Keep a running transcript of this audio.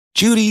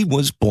Judy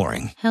was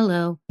boring.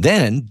 Hello.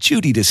 Then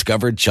Judy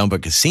discovered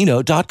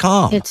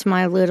ChumbaCasino.com. It's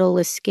my little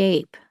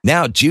escape.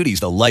 Now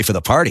Judy's the life of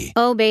the party.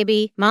 Oh,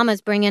 baby,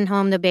 mama's bringing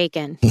home the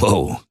bacon.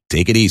 Whoa,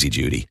 take it easy,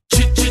 Judy.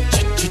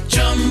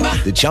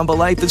 The Chumba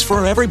life is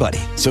for everybody.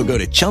 So go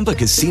to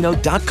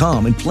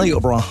ChumbaCasino.com and play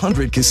over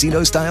 100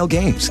 casino-style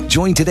games.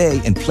 Join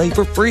today and play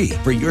for free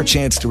for your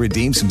chance to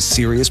redeem some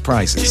serious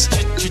prizes.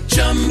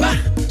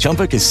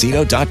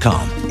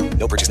 ChumbaCasino.com.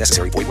 No purchase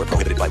necessary. Void where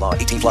prohibited by law.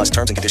 18 plus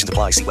terms and conditions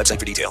apply. See website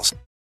for details.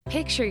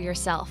 Picture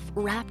yourself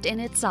wrapped in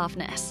its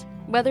softness.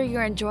 Whether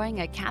you're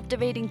enjoying a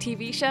captivating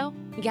TV show,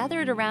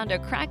 gathered around a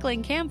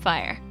crackling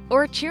campfire,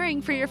 or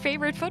cheering for your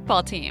favorite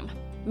football team,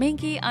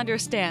 Minky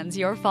understands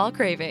your fall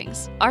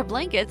cravings. Our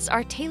blankets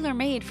are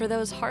tailor-made for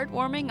those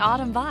heartwarming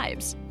autumn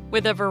vibes.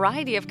 With a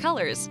variety of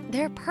colors,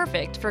 they're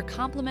perfect for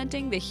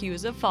complementing the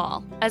hues of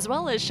fall, as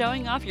well as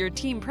showing off your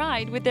team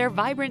pride with their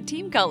vibrant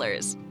team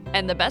colors.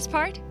 And the best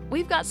part?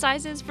 We've got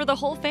sizes for the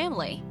whole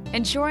family,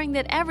 ensuring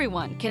that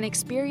everyone can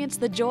experience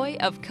the joy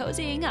of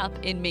cozying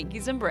up in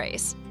Minky's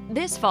embrace.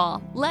 This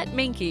fall, let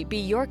Minky be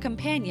your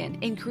companion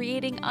in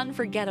creating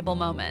unforgettable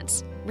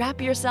moments.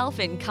 Wrap yourself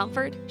in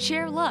comfort,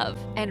 share love,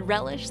 and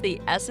relish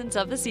the essence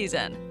of the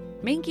season.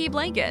 Minky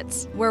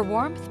Blankets, where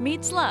warmth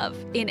meets love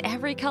in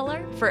every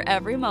color for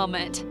every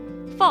moment.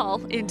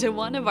 Fall into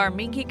one of our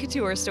Minky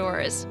Couture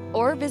stores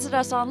or visit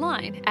us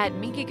online at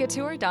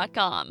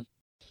minkycouture.com.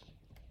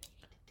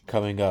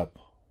 Coming up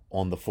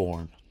on the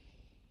Forum.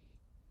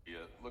 Yeah,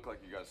 looked like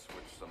you guys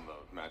switched some of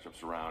the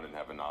matchups around and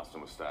having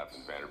Austin with Steph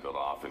and Vanderbilt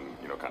off and,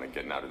 kind of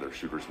getting out of their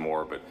shooters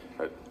more. But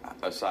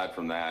aside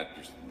from that,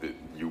 just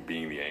you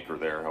being the anchor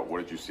there, what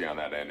did you see on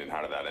that end and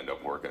how did that end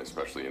up working,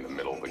 especially in the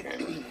middle of the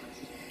game?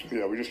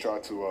 Yeah, we just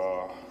tried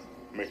to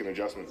make an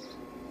adjustment.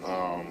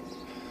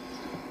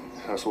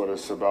 That's what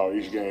it's about.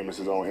 Each game is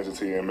its own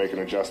entity and making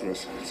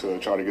adjustments to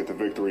try to get the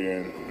victory.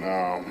 And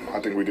I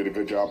think we did a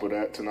good job with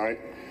that tonight.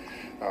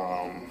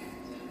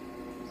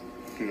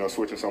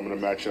 Switching some of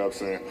the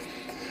matchups and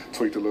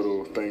tweak the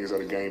little things of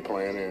the game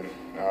plan. And,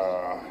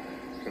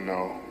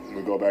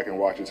 we go back and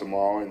watch it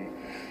tomorrow and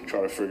try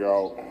to figure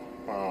out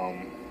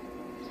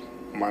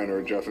minor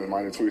adjustments,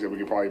 minor tweaks that we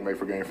could probably make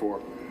for game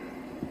 4.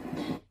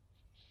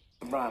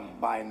 Brian,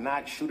 by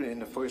not shooting in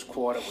the first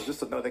quarter, was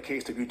this another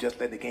case of you just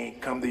let the game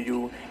come to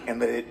you and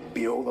let it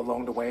build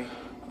along the way?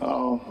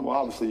 Well,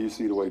 obviously you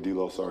see the way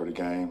D'Lo started the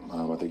game.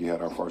 I think he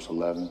had our first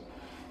 11,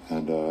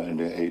 and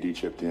then AD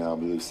chipped in, I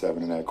believe,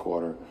 7 in that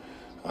quarter.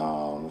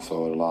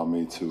 So it allowed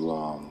me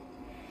to,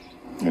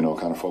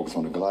 kind of focus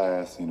on the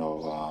glass.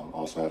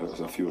 Also had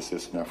a few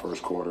assists in that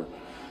first quarter.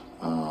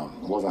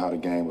 It wasn't how the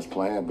game was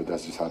playing, but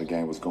that's just how the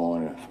game was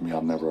going. And for me,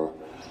 I'm never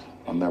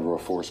a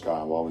force guy.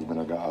 I've always been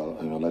a guy,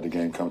 let the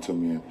game come to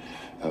me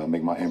and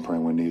make my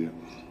imprint when needed.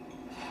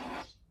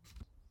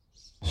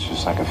 It's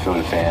just I can feel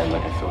the fans, I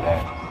can feel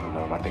that.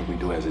 I think we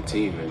do as a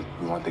team, and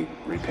we want to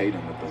repay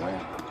them with the win.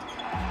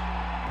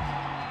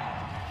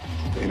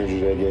 The energy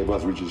they gave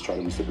us, we just try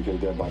to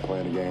reciprocate that by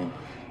playing the game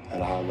at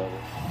a high level.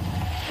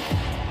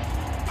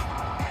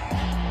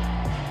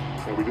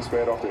 And we just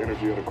fed off the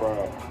energy of the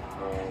crowd.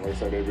 Like I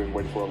said, they've been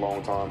waiting for a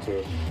long time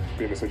to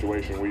be in a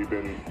situation. We've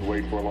been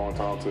waiting for a long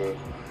time to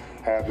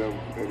have them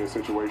in this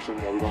situation,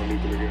 and we're going to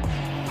need them again.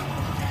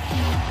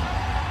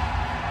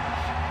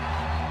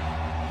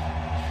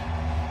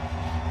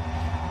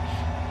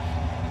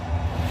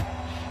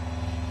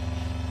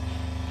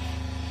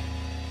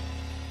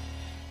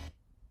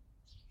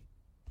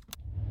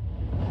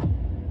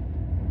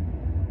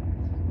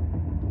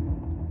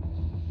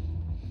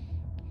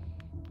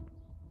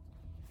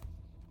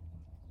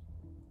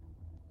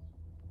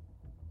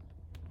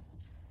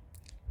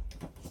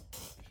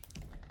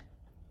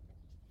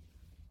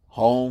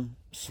 Home,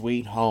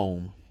 sweet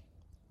home.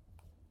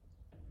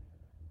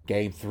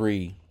 Game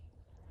 3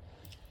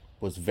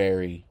 was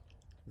very,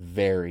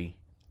 very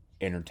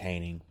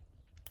entertaining.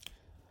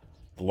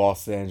 The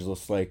Los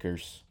Angeles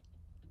Lakers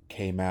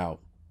came out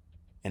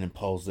and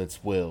imposed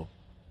its will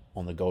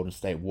on the Golden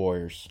State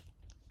Warriors.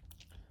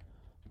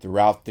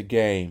 Throughout the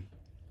game,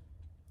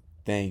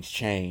 things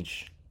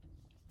changed.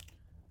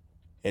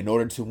 In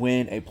order to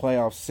win a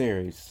playoff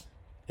series,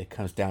 it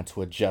comes down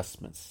to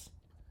adjustments.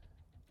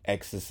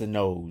 X's and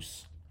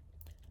O's.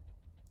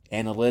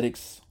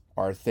 Analytics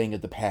are a thing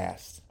of the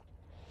past.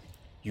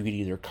 You can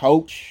either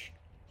coach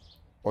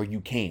or you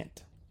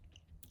can't.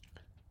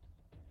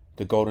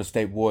 The Golden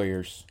State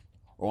Warriors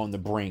are on the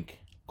brink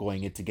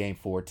going into Game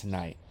 4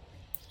 tonight.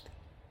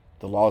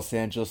 The Los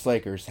Angeles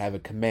Lakers have a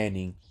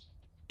commanding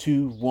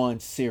 2-1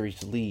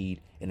 series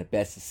lead in a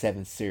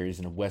best-of-7 series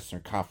in the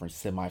Western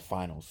Conference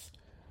semifinals.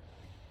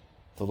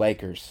 The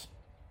Lakers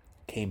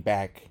came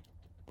back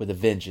with a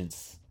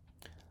vengeance.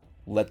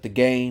 Let the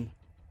game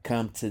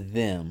come to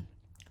them.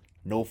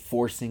 No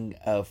forcing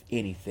of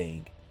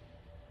anything.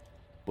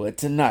 But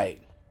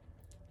tonight,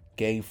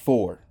 Game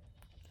 4,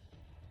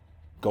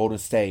 Golden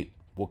State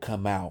will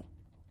come out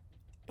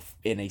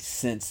in a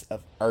sense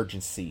of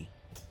urgency.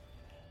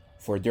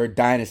 For their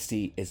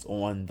dynasty is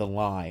on the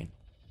line.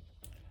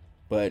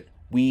 But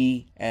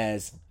we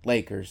as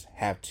Lakers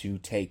have to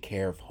take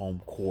care of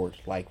home court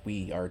like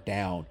we are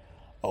down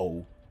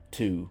 0-2,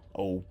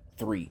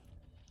 0-3.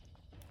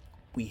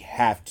 We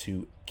have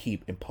to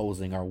keep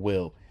imposing our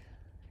will,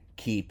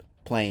 keep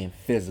playing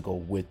physical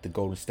with the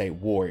Golden State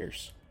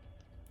Warriors.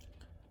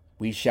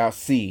 We shall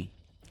see.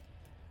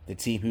 The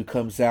team who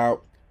comes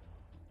out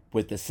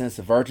with a sense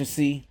of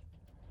urgency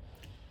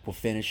will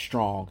finish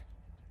strong.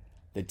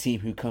 The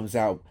team who comes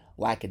out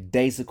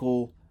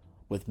lackadaisical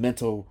with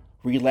mental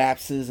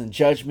relapses and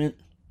judgment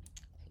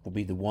will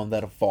be the one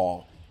that'll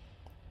fall.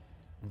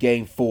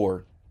 Game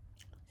 4,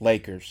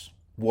 Lakers,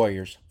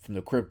 Warriors from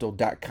the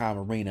Crypto.com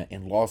Arena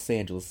in Los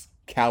Angeles,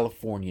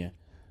 California.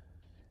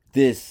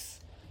 This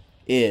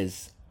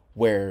is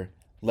where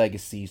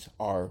legacies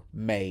are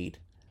made.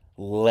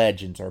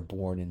 Legends are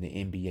born in the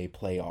NBA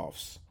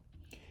playoffs.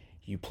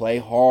 You play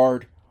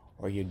hard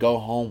or you go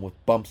home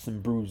with bumps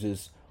and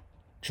bruises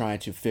trying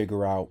to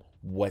figure out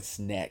what's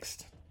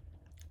next.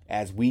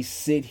 As we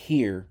sit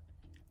here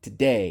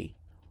today,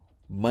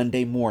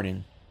 Monday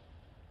morning,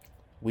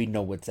 we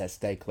know what's at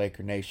stake,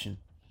 Laker Nation.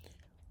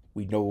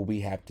 We know what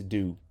we have to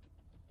do.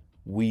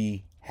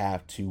 We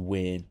have to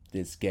win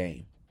this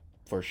game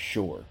for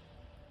sure.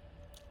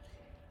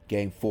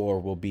 Game 4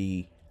 will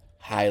be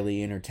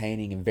highly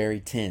entertaining and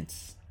very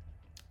tense.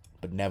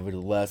 But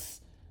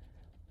nevertheless,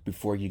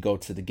 before you go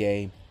to the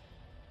game,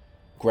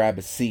 grab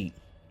a seat,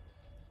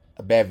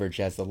 a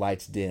beverage as the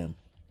lights dim.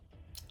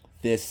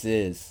 This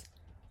is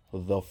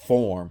The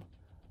Form,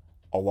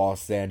 a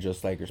Los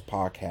Angeles Lakers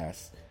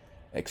podcast,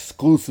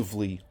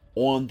 exclusively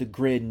on the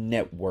Grid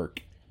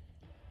Network.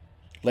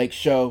 Lake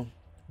Show,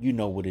 you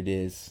know what it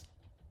is.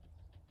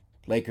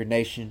 Laker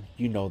Nation,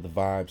 you know the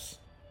vibes.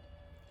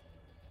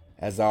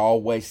 As I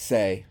always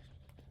say,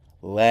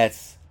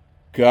 let's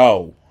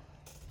go.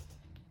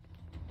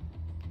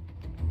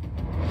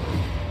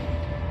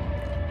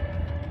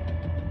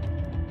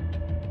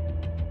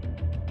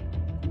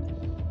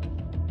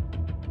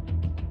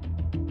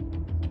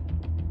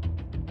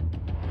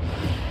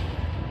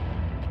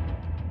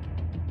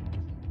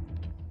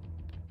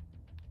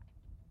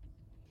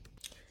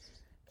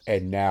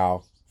 And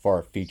now for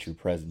our featured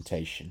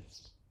presentation.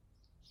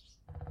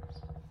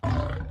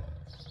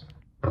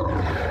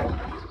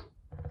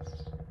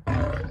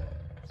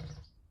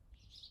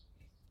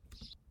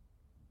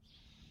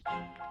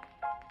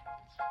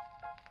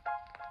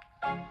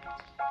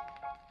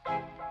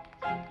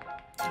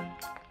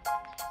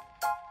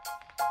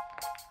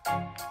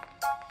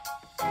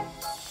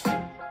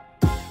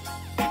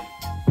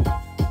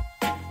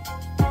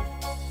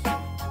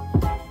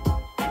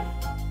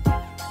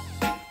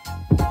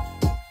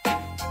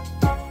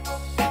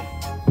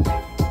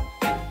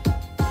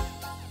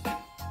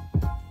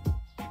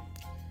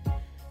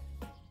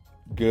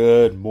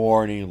 Good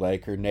morning,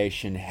 Laker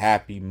Nation.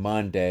 Happy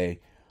Monday.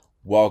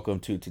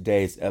 Welcome to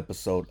today's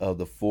episode of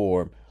The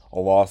Form, a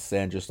Los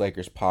Angeles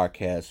Lakers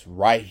podcast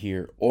right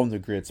here on the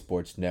Grid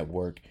Sports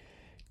Network.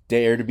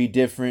 Dare to be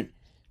different,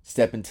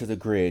 step into the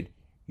grid.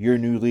 Your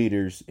new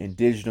leaders in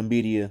digital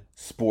media,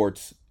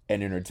 sports,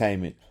 and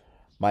entertainment.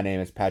 My name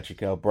is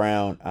Patrick L.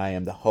 Brown. I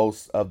am the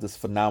host of this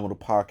phenomenal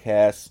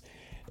podcast.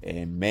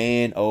 And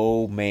man,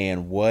 oh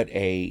man, what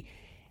a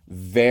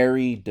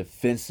very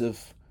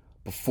defensive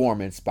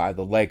performance by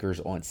the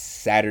Lakers on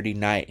Saturday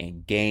night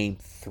in Game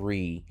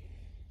 3.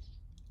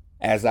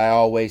 As I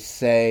always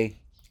say,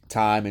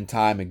 time and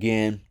time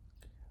again,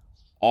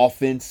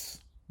 offense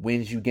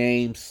wins you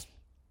games,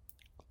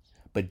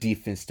 but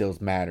defense still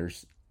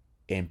matters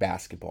in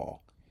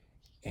basketball.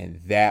 And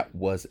that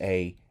was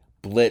a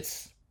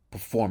blitz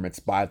performance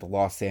by the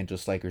Los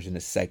Angeles Lakers in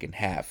the second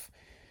half.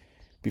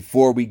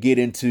 Before we get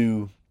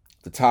into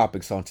the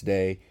topics on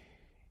today,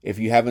 if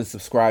you haven't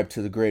subscribed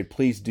to The Grid,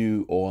 please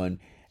do on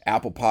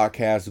Apple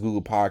Podcasts,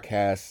 Google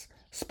Podcasts,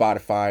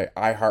 Spotify,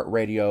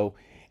 iHeartRadio,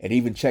 and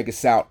even check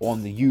us out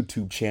on the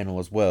YouTube channel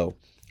as well.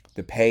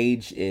 The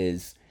page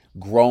is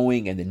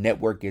growing and the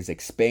network is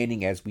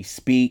expanding as we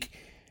speak.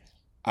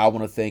 I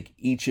want to thank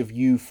each of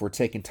you for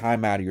taking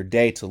time out of your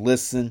day to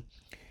listen.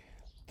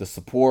 The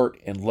support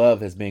and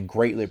love has been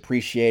greatly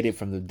appreciated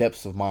from the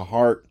depths of my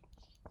heart,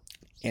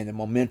 and the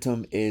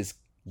momentum is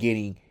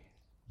getting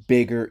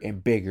bigger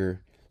and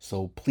bigger.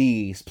 So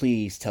please,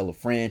 please tell a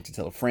friend to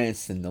tell a friend,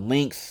 send the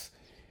links.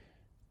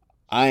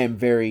 I am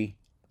very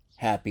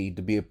happy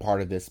to be a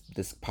part of this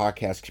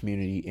podcast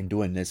community and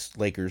doing this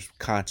Lakers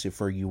content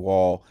for you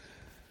all.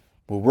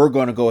 But we're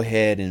going to go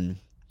ahead and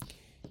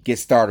get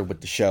started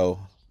with the show.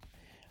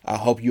 I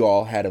hope you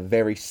all had a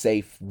very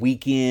safe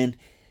weekend.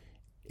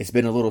 It's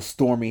been a little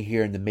stormy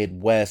here in the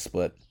Midwest,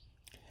 but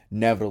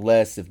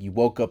nevertheless, if you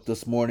woke up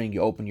this morning,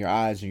 you open your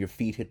eyes and your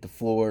feet hit the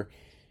floor,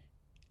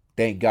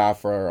 thank God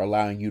for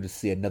allowing you to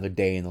see another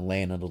day in the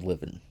land of the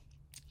living.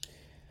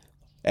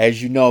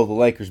 As you know, the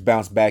Lakers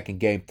bounced back in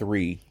Game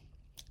 3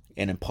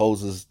 and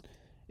imposes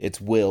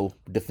its will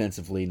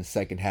defensively in the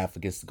second half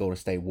against the Golden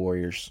State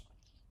Warriors.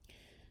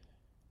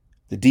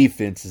 The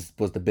defense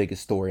was the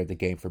biggest story of the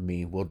game for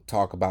me. We'll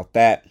talk about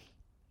that.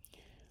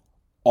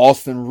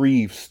 Austin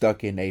Reeves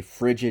stuck in a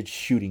frigid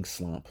shooting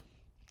slump.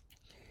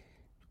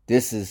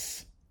 this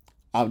is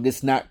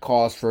not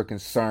cause for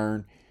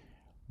concern,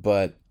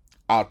 but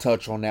I'll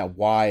touch on that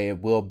why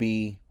it will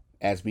be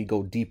as we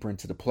go deeper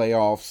into the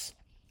playoffs.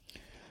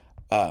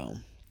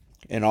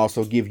 And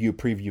also give you a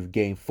preview of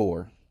Game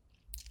 4.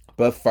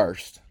 But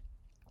first,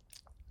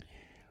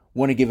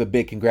 want to give a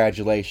big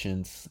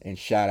congratulations and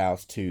shout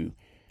outs to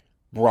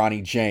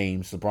Bronny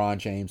James, LeBron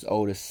James'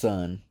 oldest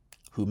son,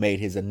 who made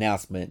his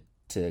announcement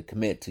to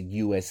commit to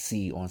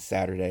USC on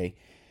Saturday,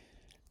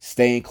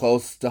 staying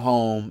close to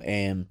home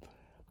and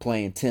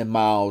playing 10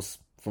 miles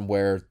from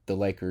where the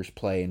Lakers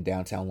play in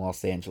downtown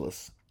Los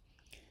Angeles.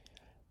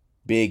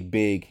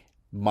 Big,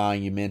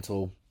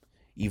 monumental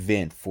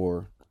event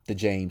for the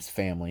James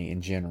family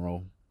in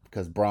general,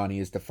 because Bronny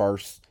is the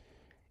first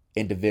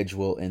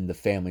individual in the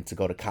family to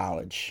go to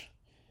college.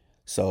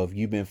 So if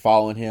you've been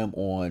following him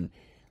on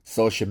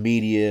social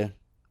media,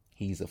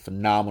 he's a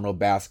phenomenal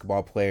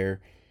basketball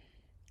player.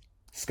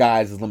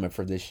 Sky's the limit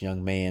for this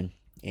young man,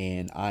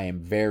 and I am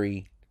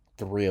very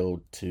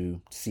thrilled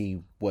to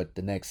see what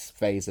the next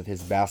phase of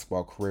his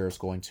basketball career is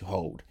going to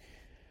hold.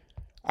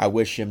 I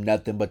wish him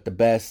nothing but the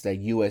best at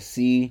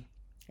USC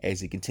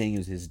as he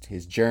continues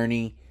his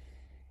journey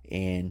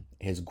and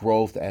his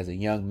growth as a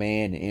young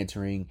man and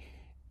entering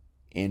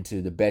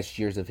into the best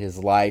years of his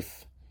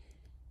life.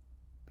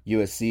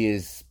 USC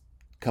has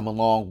come a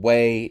long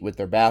way with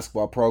their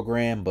basketball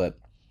program, but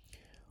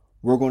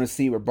we're going to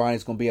see what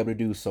Bronny's going to be able to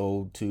do.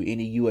 So to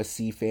any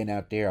USC fan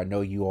out there, I know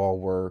you all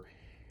was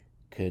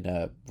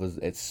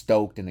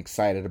stoked and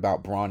excited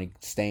about Bronny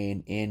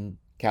staying in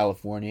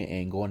California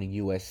and going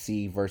to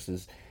USC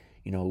versus,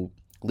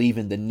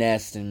 leaving the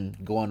nest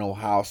and going to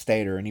Ohio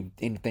State or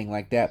anything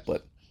like that.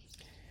 But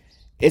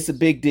it's a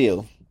big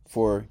deal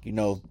for,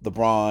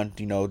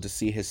 LeBron, to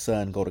see his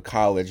son go to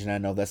college. And I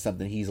know that's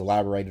something he's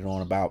elaborated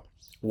on about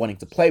wanting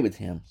to play with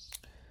him.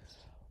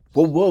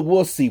 But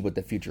we'll see what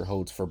the future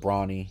holds for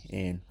Bronny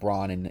and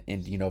Bron and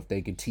if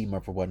they can team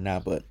up or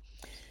whatnot. But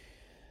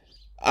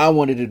I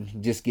wanted to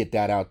just get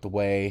that out the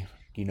way,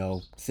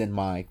 send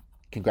my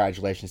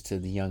congratulations to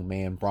the young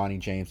man. Bronny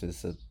James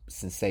is a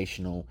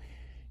sensational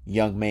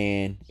young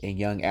man and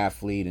young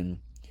athlete, and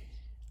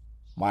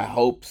my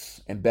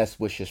hopes and best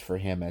wishes for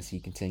him as he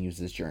continues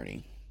this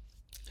journey.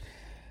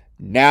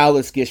 Now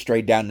let's get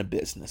straight down to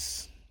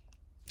business.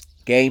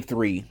 Game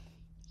 3.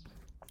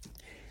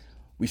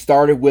 We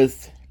started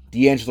with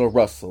D'Angelo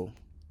Russell.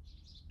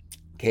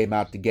 Came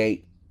out the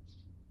gate.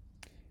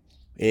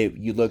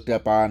 You looked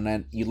up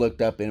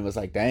and it was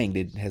like, dang,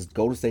 has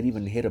Golden State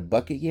even hit a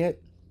bucket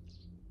yet?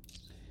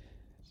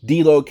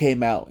 D'Lo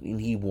came out and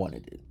he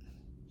wanted it.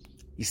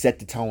 He set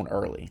the tone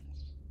early.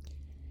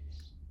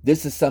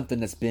 This is something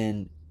that's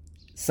been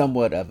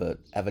somewhat of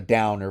a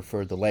downer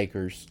for the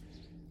Lakers.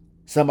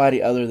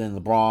 Somebody other than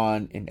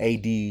LeBron and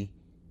AD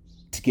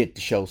to get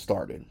the show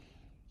started.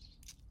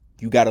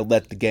 You got to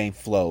let the game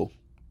flow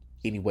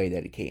any way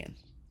that it can.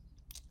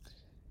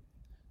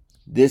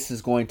 This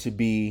is going to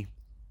be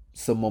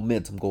some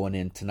momentum going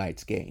in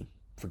tonight's game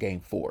for Game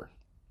 4.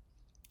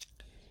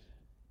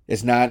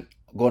 It's not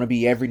going to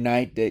be every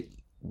night that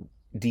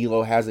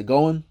D'Lo has it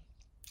going.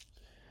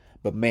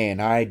 But man,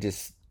 I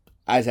just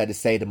had to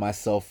say to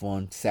myself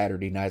on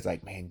Saturday night, I was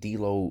like, man,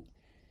 D'Lo,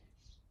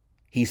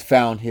 he's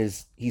found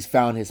his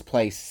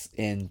place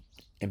in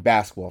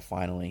basketball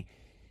finally.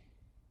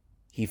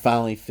 He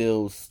finally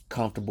feels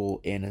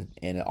comfortable in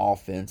an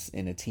offense,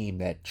 in a team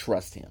that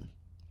trusts him.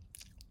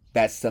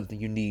 That's something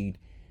you need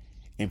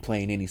in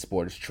playing any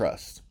sport, is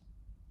trust.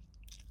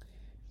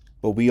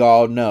 But we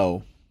all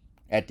know,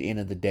 at the end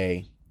of the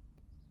day,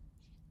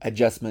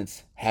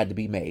 adjustments had to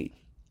be made.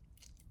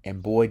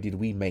 And boy, did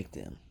we make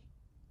them.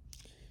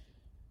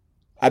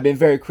 I've been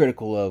very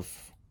critical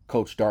of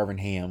Coach Darvin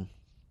Ham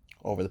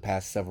over the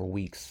past several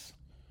weeks.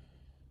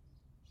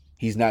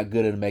 He's not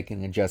good at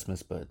making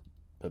adjustments, but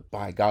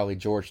by golly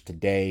George,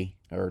 today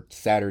or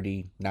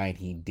Saturday night,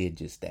 he did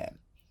just that.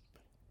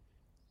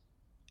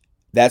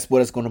 That's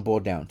what it's going to boil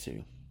down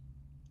to.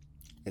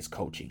 It's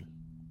coaching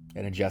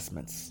and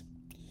adjustments.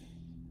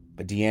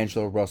 But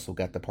D'Angelo Russell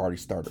got the party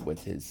started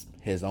with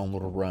his own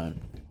little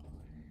run.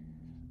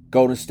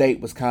 Golden State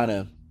was kind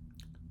of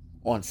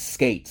on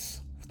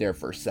skates there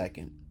for a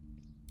second.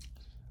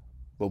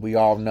 But we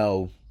all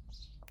know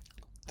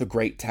the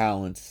great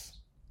talents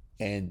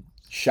and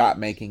shot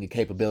making and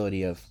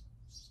capability of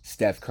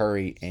Steph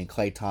Curry and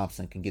Klay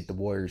Thompson can get the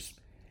Warriors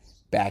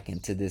back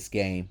into this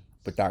game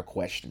without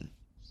question.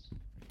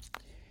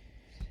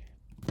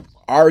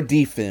 Our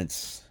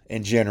defense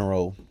in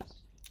general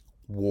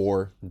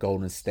wore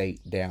Golden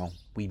State down.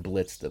 We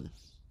blitzed them.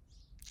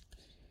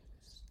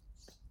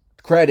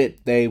 Credit,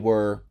 they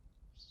were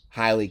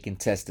highly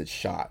contested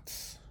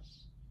shots,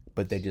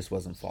 but they just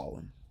wasn't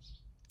falling.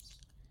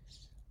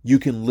 You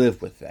can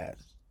live with that.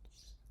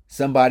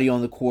 Somebody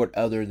on the court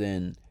other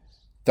than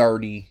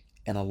 30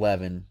 and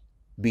 11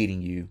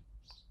 beating you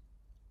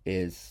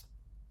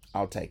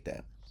I'll take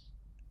that.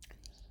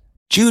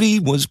 Judy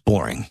was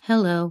boring.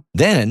 Hello.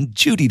 Then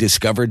Judy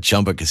discovered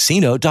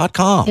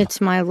ChumbaCasino.com. It's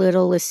my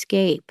little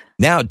escape.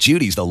 Now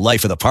Judy's the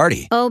life of the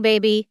party. Oh,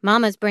 baby,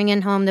 mama's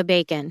bringing home the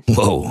bacon.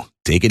 Whoa,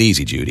 take it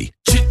easy, Judy.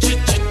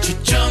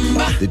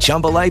 The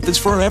Chumba life is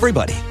for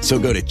everybody. So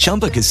go to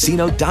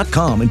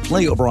ChumbaCasino.com and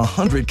play over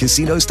 100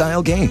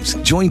 casino-style games.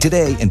 Join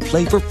today and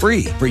play for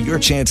free for your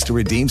chance to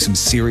redeem some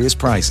serious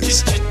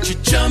prizes.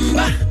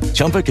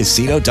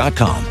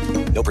 ChumbaCasino.com.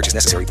 No purchase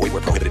necessary. Void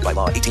where prohibited by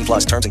law. 18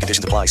 plus terms and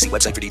conditions apply. See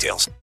website for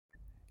details.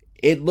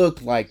 It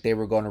looked like they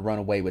were going to run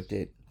away with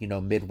it,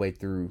 midway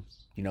through,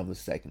 the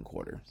second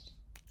quarter.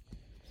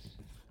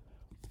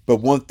 But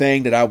one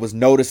thing that I was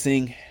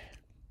noticing,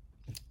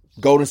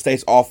 Golden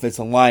State's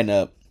offensive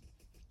lineup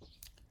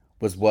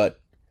was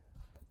what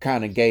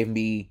kind of gave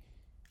me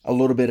a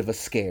little bit of a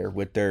scare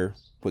with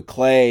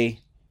Clay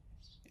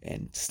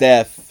and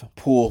Steph,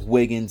 Poole,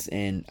 Wiggins,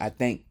 and I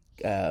think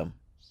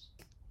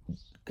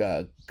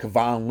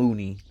Kevon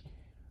Looney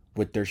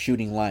with their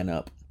shooting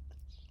lineup.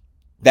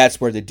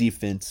 That's where the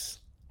defense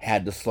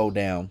had to slow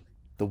down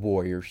the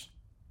Warriors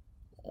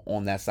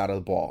on that side of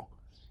the ball.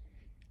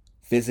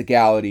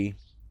 Physicality,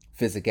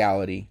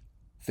 physicality,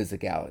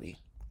 physicality.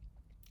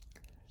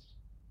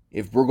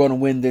 If we're going to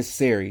win this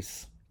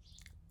series,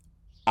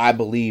 I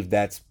believe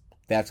that's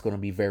going to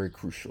be very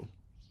crucial.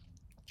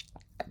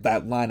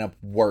 That lineup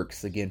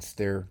works against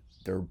their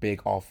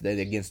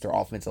against their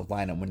offensive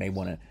lineup when they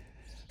want to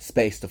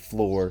space the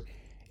floor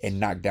and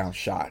knock down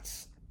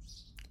shots.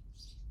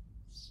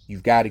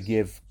 You've got to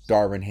give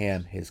Darvin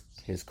Ham his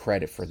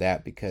credit for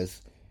that,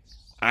 because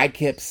I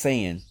kept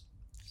saying,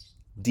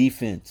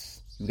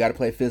 defense, you got to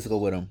play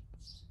physical with them.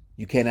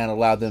 You cannot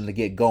allow them to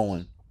get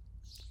going.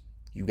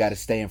 You got to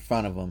stay in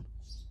front of them.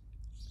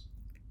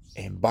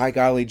 And by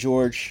golly,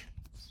 George,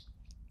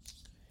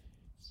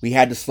 we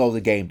had to slow the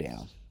game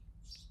down.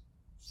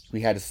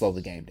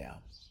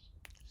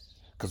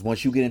 Because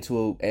once you get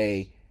into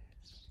a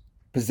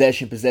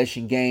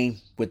possession game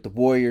with the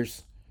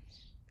Warriors,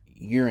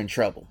 you're in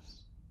trouble.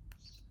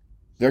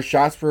 Their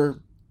shots were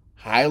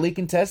highly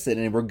contested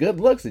and were good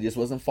looks. It just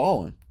wasn't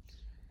falling.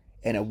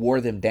 And it wore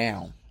them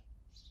down.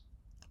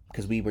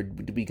 Because we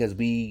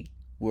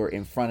were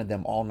in front of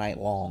them all night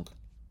long.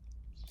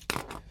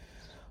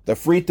 The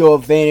free throw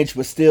advantage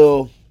was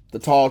still the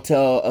tall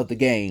tale of the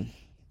game.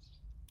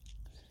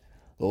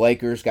 The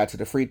Lakers got to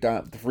the free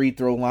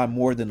throw line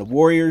more than the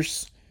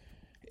Warriors.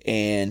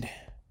 And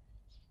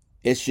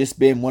it's just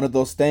been one of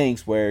those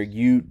things where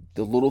the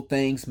little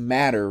things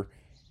matter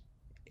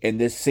in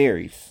this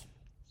series.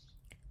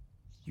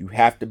 You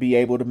have to be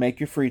able to make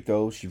your free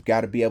throws. You've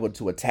got to be able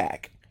to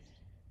attack.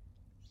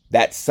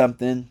 That's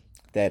something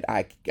that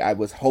I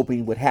was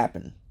hoping would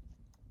happen.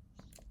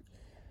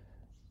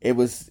 It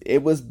was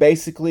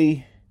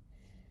basically,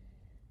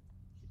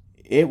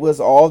 it was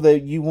all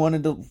that you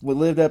wanted to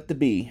live up to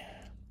be.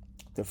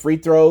 The free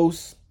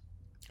throws,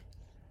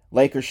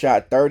 Lakers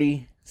shot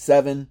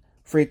 37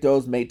 free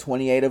throws, made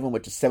 28 of them,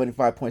 which is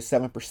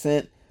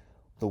 75.7%.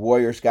 The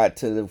Warriors got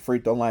to the free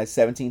throw line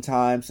 17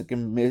 times,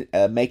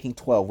 making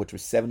 12, which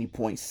was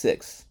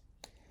 70.6.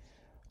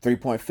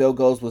 3-point field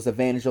goals was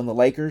advantage on the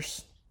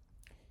Lakers.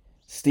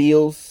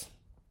 Steals,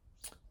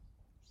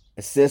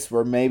 assists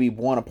were maybe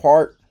one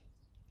apart.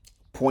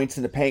 Points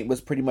in the paint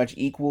was pretty much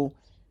equal.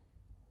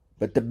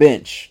 But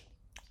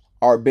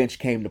our bench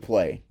came to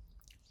play.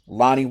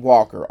 Lonnie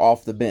Walker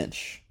off the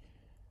bench.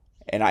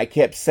 And I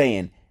kept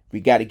saying, we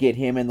got to get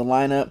him in the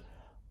lineup.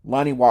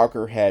 Lonnie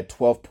Walker had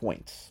 12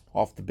 points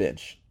off the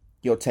bench.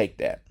 You'll take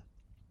that.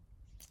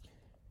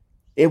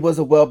 It was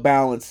a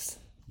well-balanced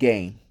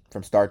game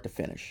from start to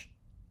finish.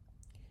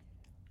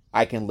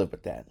 I can live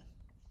with that.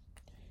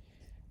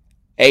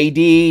 AD,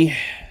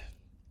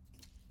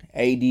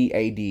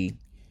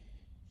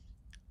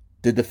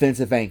 the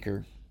defensive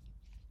anchor.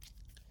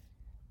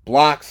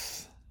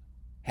 Blocks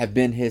have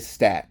been his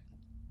stat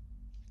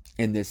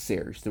in this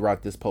series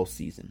throughout this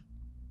postseason.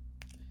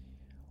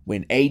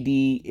 When AD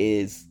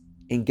is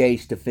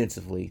engaged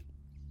defensively,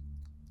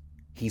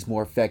 he's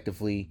more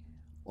effectively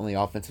on the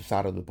offensive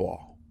side of the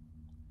ball.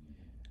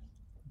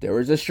 There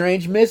was a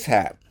strange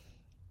mishap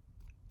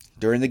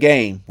during the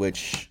game,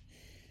 which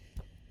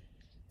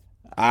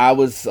I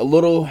was a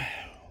little...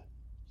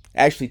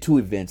 Actually, two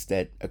events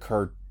that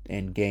occurred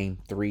in Game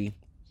 3.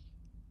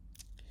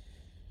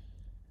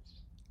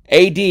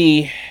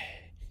 AD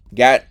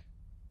got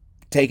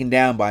taken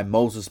down by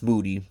Moses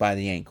Moody by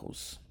the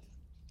ankles.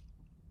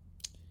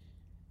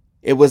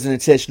 It was an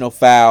intentional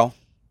foul,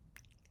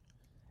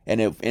 and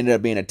it ended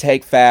up being a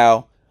take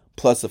foul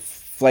plus a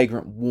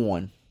flagrant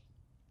 1.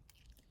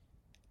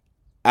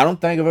 I don't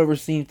think I've ever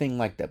seen anything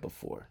like that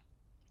before.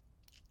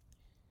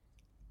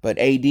 But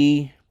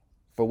AD,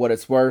 for what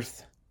it's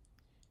worth,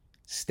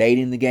 stayed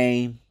in the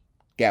game,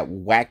 got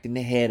whacked in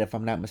the head, if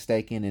I'm not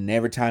mistaken, and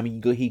every time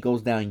he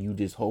goes down, you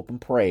just hope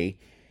and pray,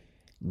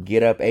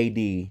 get up AD,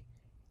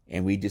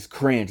 and we just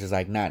cringe. It's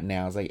like, not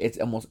now. It's like, it's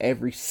almost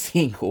every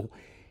single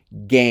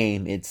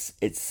game, it's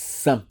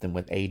something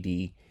with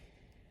AD,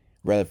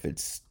 whether if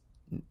it's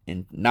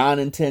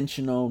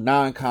non-intentional,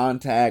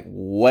 non-contact,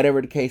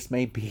 whatever the case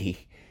may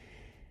be,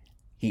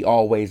 he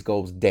always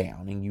goes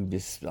down. And you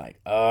just like,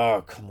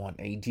 oh, come on,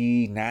 AD,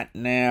 not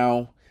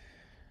now.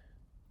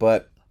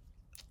 But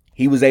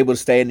he was able to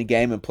stay in the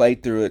game and play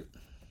through it.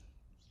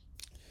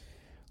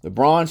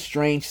 LeBron's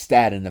strange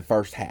stat in the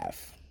first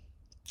half.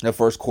 The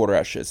first quarter,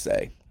 I should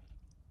say.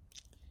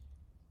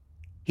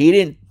 He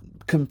didn't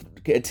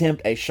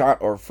attempt a shot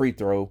or a free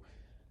throw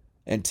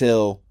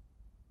until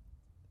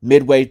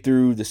midway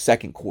through the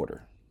second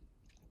quarter.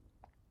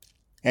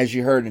 As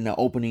you heard in the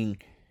opening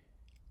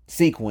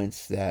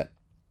sequence, that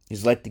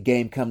he's let the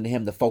game come to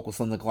him to focus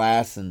on the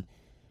glass and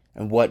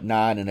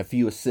whatnot, and a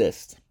few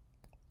assists.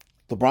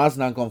 LeBron's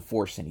not going to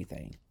force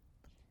anything.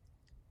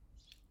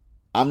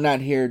 I'm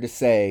not here to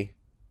say,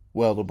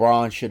 well,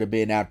 LeBron should have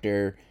been out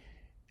there,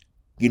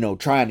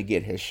 trying to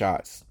get his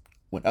shots.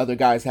 When other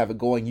guys have it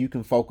going, you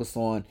can focus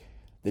on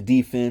the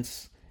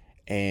defense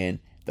and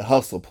the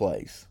hustle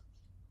plays.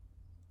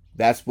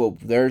 That's where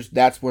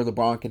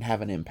LeBron can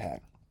have an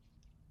impact.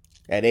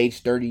 At age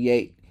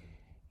 38,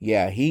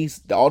 yeah, he's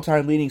the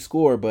all-time leading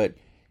scorer, but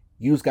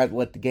you just got to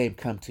let the game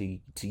come to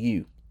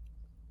you.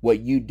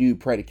 What you do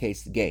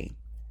predicates the game.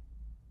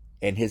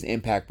 And his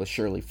impact was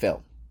surely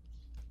felt.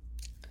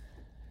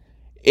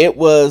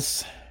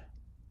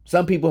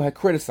 Some people had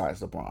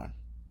criticized LeBron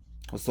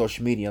on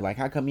social media, like,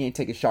 how come he ain't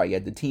take a shot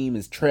yet? The team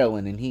is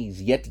trailing and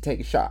he's yet to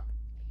take a shot.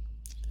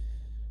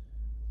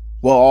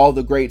 Well, all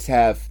the greats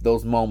have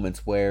those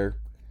moments where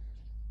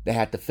they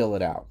have to fill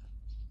it out.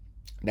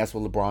 And that's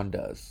what LeBron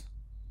does.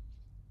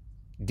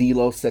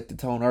 D'Lo set the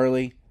tone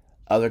early.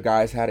 Other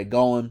guys had it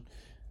going.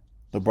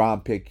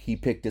 LeBron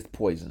picked his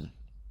poison.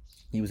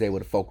 He was able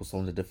to focus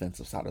on the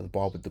defensive side of the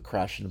ball with the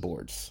crashing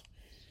boards.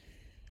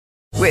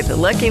 With the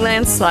Lucky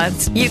Land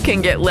Slots, you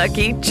can get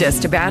lucky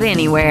just about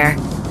anywhere.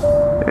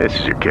 This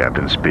is your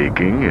captain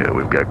speaking.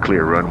 We've got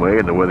clear runway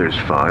and the weather's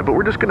fine, but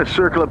we're just going to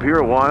circle up here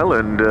a while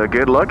and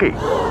get lucky.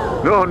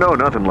 No,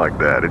 nothing like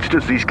that. It's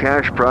just these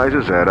cash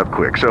prizes add up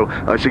quick. So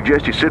I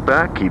suggest you sit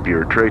back, keep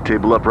your tray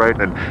table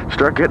upright, and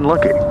start getting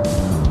lucky.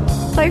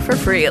 Play for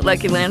free at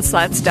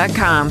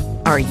LuckyLandSlots.com.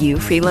 Are you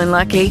feeling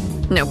lucky?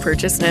 No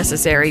purchase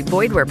necessary.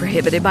 Void where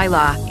prohibited by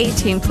law.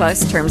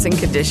 18+ terms and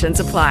conditions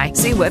apply.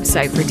 See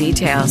website for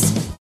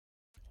details.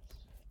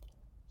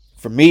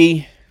 For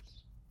me,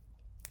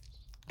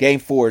 Game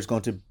 4 is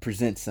going to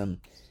present some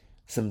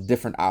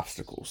different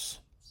obstacles.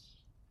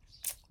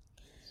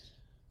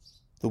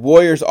 The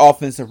Warriors'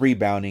 offensive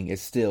rebounding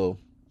is still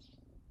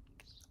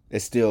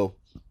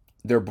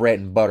their bread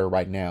and butter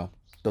right now.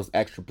 Those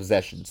extra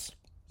possessions.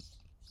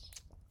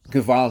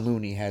 Kevon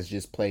Looney has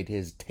just played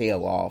his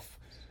tail off,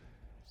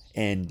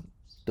 and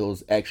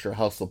those extra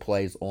hustle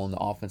plays on the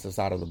offensive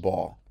side of the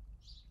ball,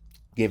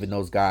 giving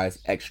those guys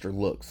extra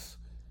looks.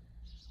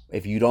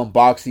 If you don't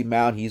box him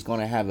out, he's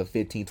going to have a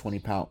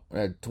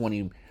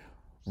 20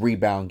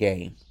 rebound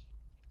game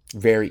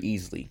very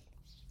easily.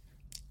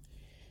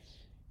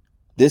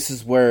 This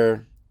is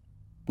where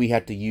we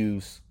have to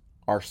use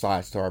our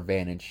size to our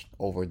advantage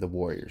over the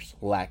Warriors'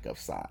 lack of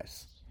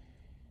size.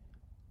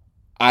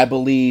 I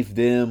believe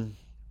them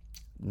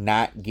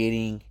not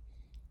getting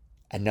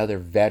another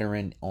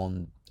veteran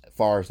on as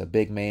far as a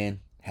big man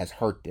has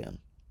hurt them.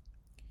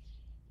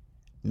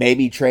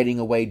 Maybe trading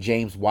away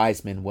James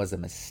Wiseman was a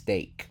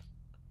mistake,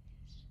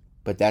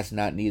 but that's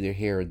not neither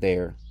here or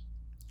there.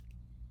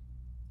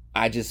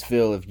 I just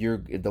feel if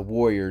the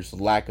Warriors'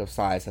 lack of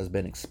size has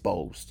been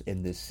exposed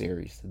in this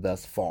series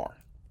thus far.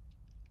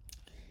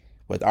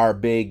 With our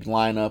big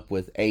lineup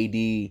with AD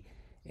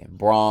and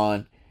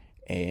Bron,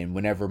 and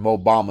whenever Mo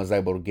Bama's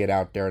able to get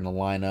out there in the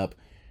lineup,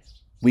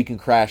 we can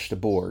crash the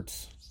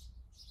boards.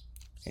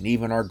 And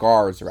even our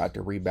guards are out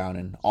there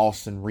rebounding.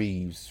 Austin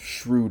Reeves,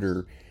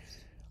 Schroeder,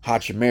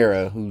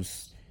 Hachimura,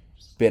 who's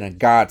been a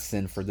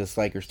godsend for this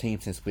Lakers team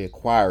since we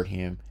acquired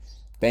him.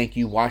 Thank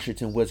you,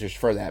 Washington Wizards,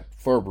 for that,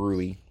 for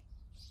Rui.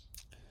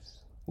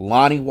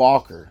 Lonnie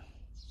Walker,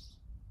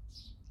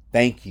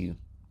 thank you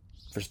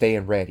for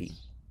staying ready.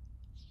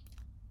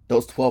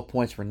 Those 12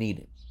 points were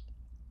needed.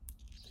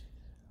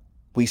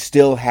 We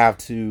still have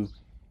to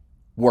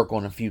work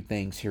on a few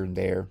things here and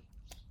there.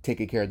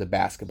 Taking care of the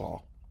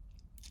basketball.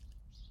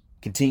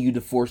 Continue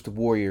to force the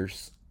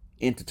Warriors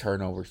into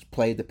turnovers.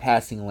 Play the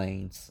passing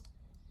lanes.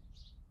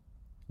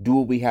 Do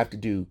what we have to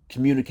do.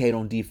 Communicate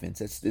on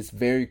defense. It's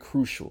very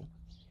crucial.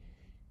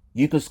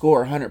 You can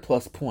score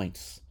 100+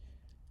 points,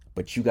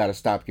 but you got to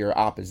stop your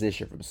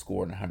opposition from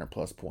scoring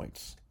 100+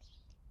 points.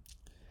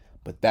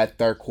 But that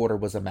third quarter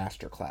was a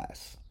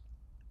masterclass.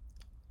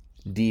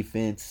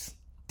 Defense,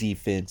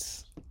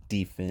 defense,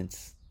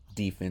 defense,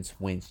 defense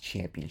wins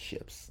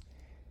championships.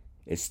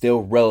 It's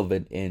still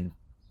relevant in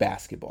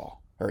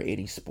basketball or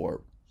any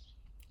sport.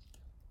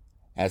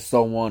 As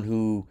someone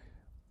who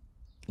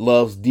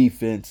loves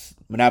defense,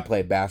 when I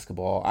play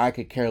basketball, I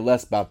could care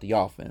less about the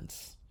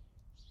offense.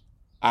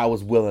 I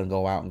was willing to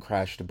go out and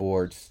crash the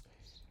boards,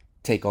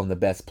 take on the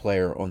best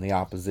player on the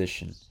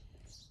opposition,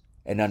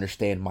 and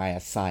understand my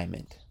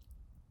assignment.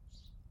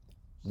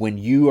 When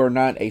you are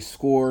not a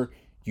scorer,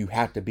 you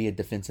have to be a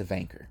defensive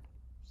anchor.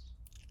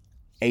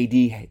 AD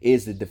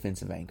is the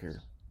defensive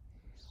anchor.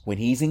 When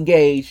he's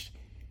engaged,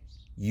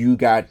 you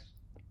got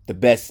the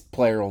best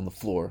player on the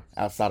floor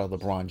outside of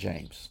LeBron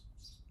James.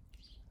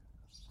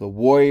 The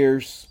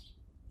Warriors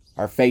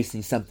are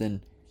facing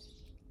something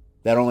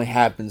that only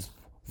happens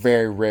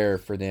very rare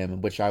for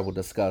them, which I will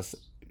discuss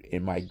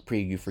in my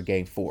preview for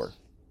Game 4.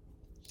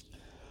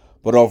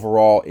 But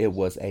overall, it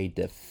was a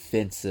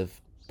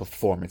defensive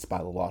performance by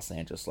the Los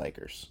Angeles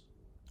Lakers.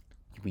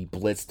 We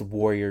blitzed the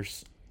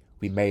Warriors.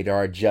 We made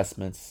our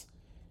adjustments.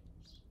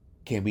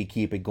 Can we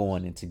keep it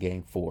going into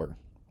Game 4?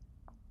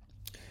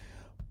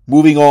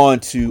 Moving on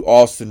to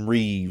Austin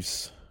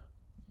Reaves.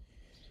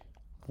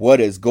 What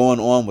is going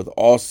on with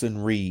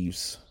Austin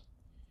Reaves?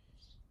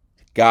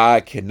 Guy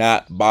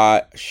cannot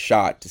buy a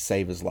shot to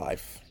save his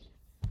life.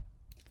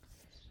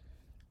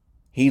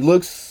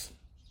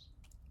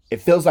 It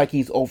feels like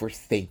he's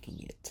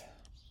overthinking it.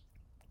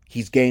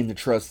 He's gained the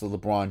trust of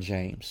LeBron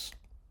James.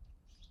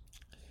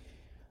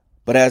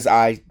 But as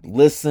I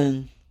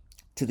listen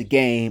to the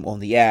game on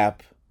the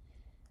app,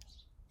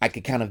 I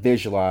could kind of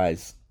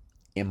visualize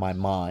in my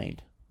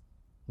mind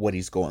what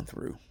he's going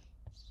through.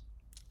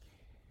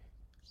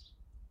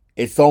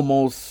 It's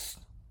almost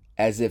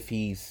as if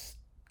he's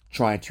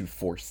trying to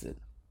force it.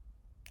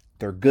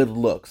 They're good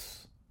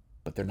looks,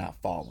 but they're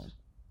not falling.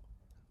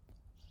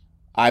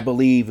 I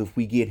believe if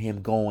we get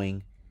him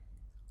going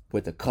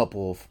with a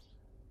couple of,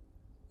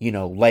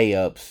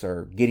 layups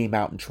or get him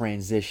out in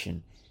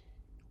transition,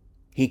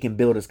 he can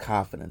build his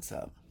confidence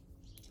up.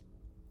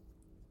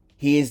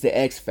 He is the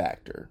X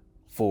factor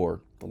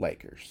for the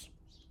Lakers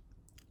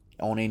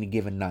on any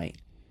given night.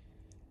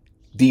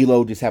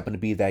 D'Lo just happened to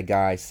be that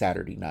guy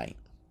Saturday night.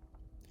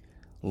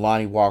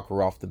 Lonnie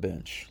Walker off the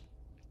bench.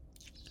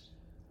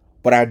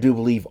 But I do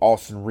believe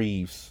Austin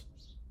Reaves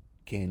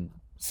can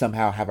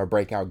somehow have a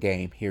breakout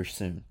game here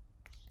soon.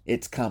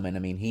 It's coming.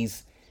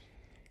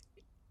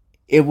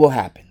 It will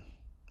happen.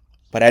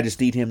 But I just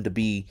need him to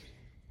be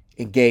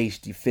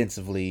engaged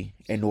defensively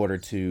in order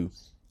to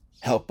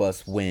help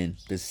us win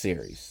this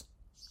series.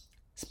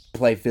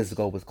 Play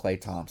physical with Klay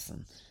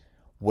Thompson.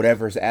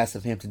 Whatever is asked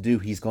of him to do,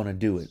 he's going to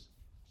do it.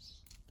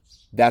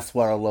 That's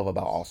what I love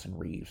about Austin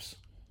Reaves.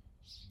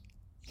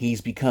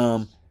 He's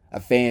become a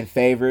fan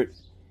favorite,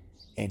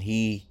 and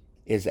he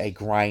is a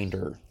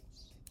grinder.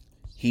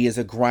 He is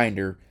a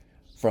grinder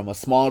from a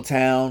small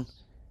town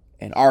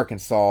in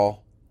Arkansas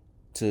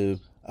to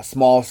a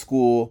small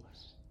school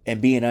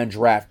and being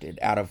undrafted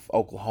out of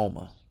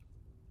Oklahoma.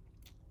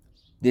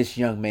 This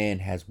young man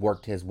has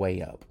worked his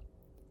way up.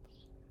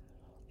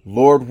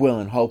 Lord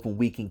willing, hoping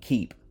we can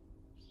keep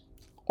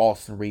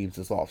Austin Reaves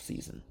this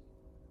offseason.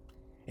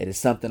 It is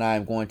something I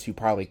am going to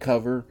probably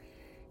cover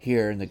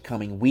here in the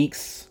coming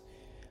weeks,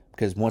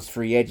 because once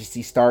free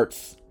agency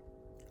starts,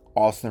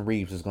 Austin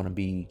Reaves is going to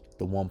be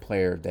the one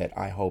player that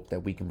I hope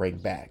that we can bring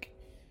back.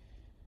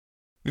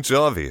 It's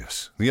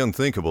obvious. The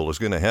unthinkable is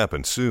going to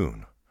happen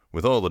soon.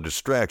 With all the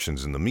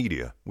distractions in the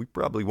media, we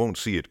probably won't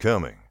see it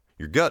coming.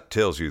 Your gut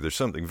tells you there's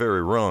something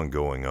very wrong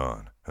going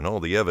on, and all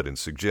the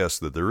evidence suggests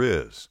that there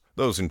is.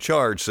 Those in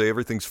charge say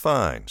everything's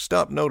fine.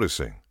 Stop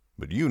noticing.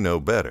 But you know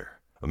better.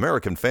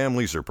 American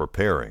families are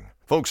preparing.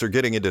 Folks are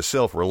getting into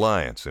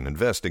self-reliance and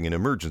investing in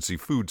emergency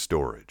food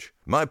storage.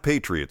 My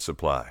Patriot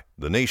Supply,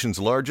 the nation's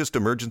largest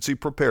emergency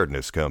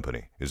preparedness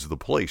company, is the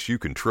place you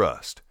can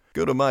trust.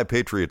 Go to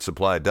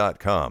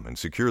MyPatriotSupply.com and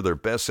secure their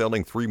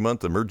best-selling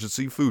 3-month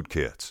emergency food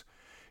kits.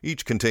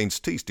 Each contains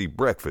tasty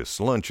breakfasts,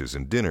 lunches,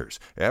 and dinners,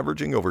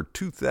 averaging over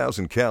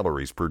 2,000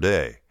 calories per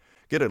day.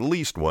 Get at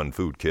least one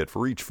food kit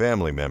for each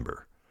family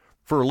member.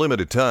 For a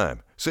limited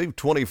time, save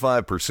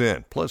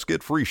 25%, plus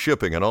get free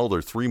shipping on all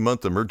their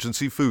 3-month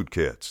emergency food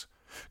kits.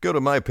 Go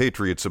to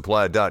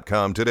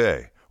MyPatriotSupply.com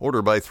today.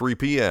 Order by 3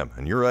 p.m.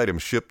 and your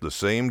items ship the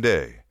same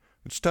day.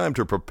 It's time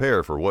to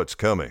prepare for what's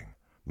coming.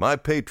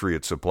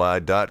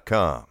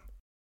 MyPatriotSupply.com.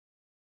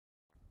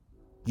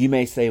 You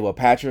may say, well,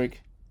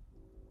 Patrick,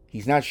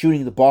 he's not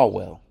shooting the ball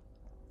well.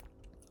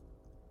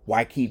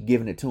 Why keep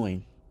giving it to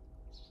him?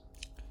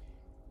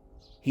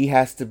 He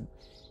has to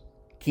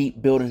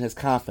keep building his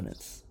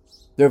confidence.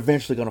 They're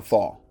eventually going to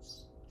fall.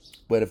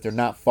 But if they're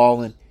not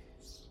falling,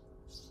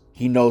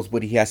 he knows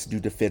what he has to do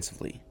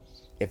defensively.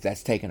 If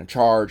that's taking a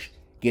charge,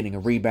 getting a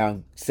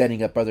rebound,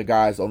 setting up other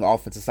guys on the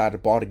offensive side of the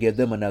ball to give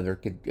them a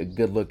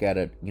good look at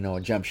a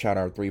jump shot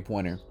or a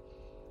three-pointer.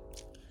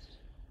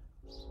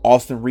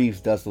 Austin Reaves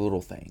does the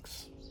little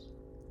things.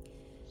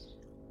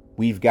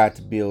 We've got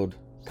to build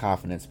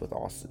confidence with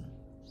Austin.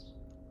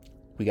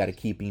 We got to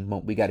keep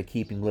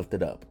him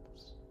lifted up.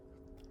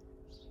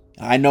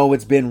 I know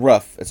it's been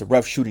rough. It's a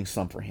rough shooting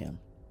slump for him.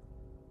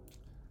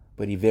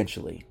 But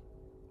eventually,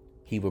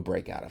 he will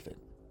break out of it.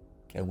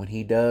 And when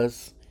he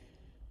does,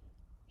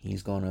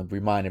 he's going to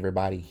remind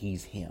everybody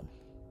he's him.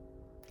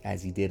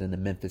 As he did in the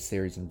Memphis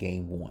series in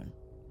Game 1.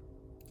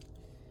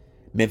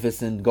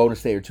 Memphis and Golden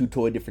State are two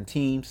totally different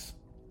teams.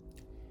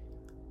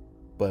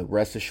 But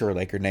rest assured,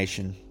 Laker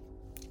Nation,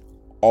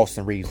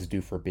 Austin Reaves is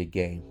due for a big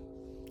game.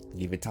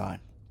 Give it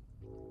time.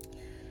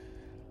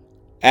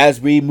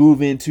 As we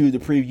move into the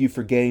preview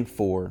for Game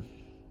 4,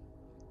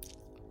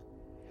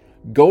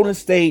 Golden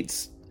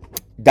State's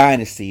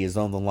dynasty is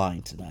on the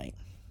line tonight.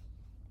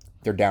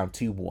 They're down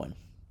 2-1.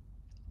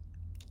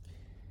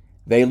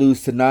 They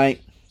lose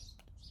tonight.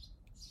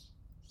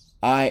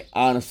 I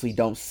honestly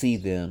don't see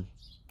them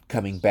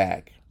coming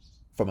back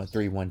from a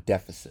 3-1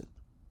 deficit.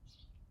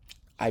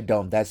 I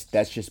don't. That's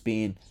just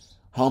being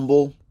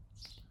humble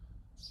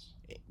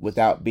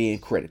without being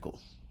critical.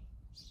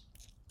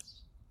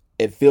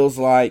 It feels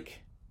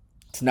like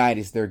tonight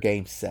is their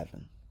game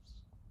 7.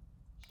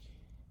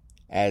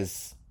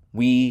 As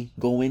we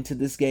go into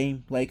this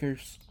game,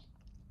 Lakers,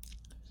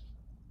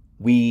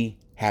 we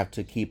have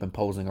to keep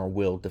imposing our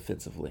will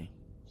defensively.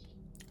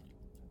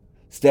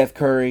 Steph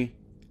Curry,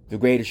 the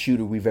greatest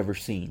shooter we've ever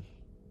seen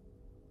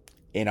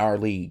in our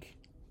league.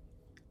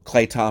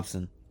 Klay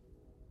Thompson,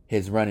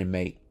 his running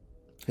mate,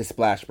 his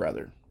splash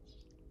brother.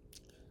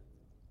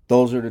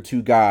 Those are the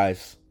two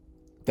guys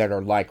that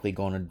are likely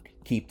going to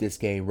keep this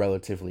game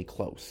relatively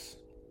close.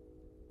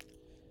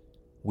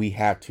 We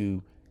have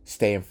to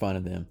stay in front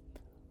of them.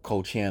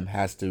 Coach Ham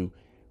has to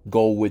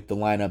go with the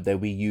lineup that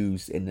we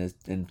used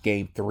in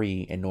Game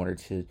 3 in order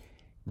to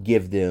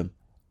give them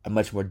a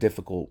much more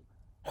difficult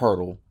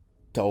hurdle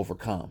to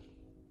overcome.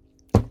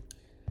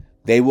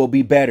 They will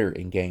be better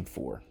in Game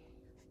 4.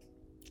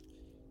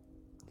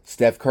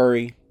 Steph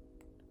Curry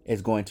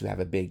is going to have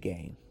a big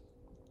game.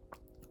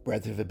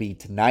 Whether it be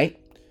tonight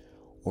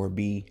or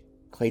be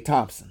Klay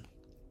Thompson.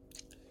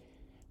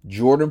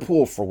 Jordan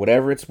Poole, for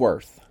whatever it's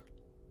worth.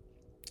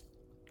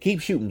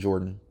 Keep shooting,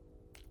 Jordan.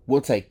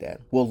 We'll take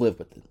that. We'll live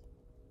with it.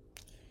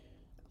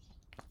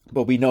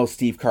 But we know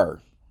Steve Kerr.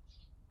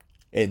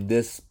 In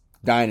this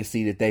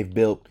dynasty that they've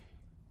built,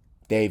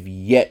 they've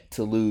yet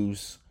to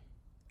lose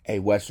a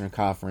Western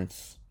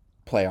Conference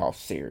playoff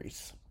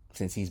series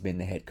since he's been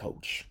the head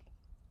coach.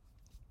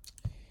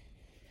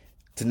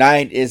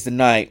 Tonight is the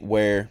night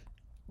where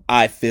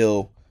I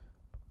feel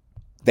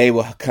they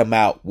will come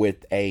out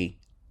with a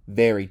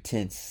very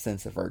tense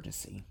sense of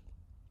urgency.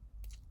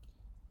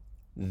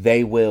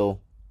 They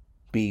will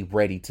be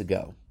ready to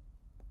go.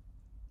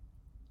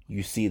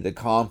 You see the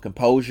calm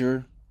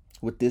composure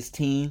with this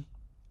team.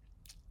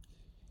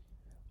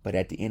 But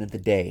at the end of the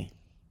day,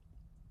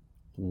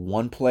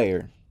 one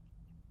player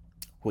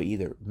will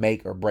either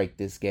make or break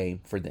this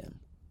game for them.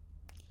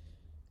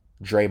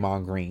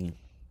 Draymond Green.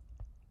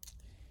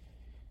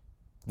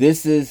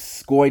 This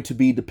is going to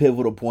be the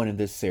pivotal point in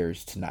this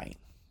series tonight.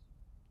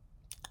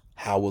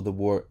 How will the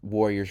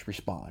Warriors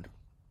respond?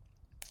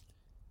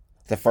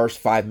 The first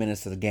 5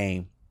 minutes of the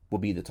game will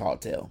be the tall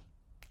tale.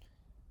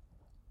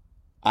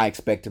 I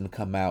expect him to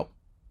come out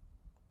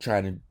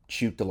trying to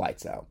shoot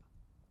lights out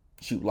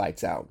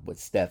with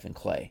Steph and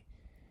Klay.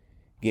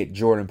 Get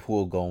Jordan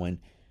Poole going.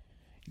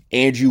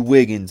 Andrew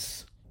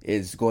Wiggins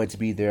is going to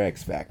be their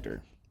X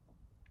factor.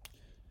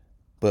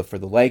 But for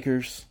the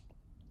Lakers,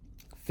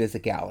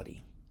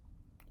 physicality.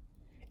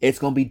 It's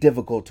going to be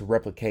difficult to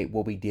replicate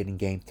what we did in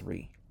Game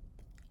 3.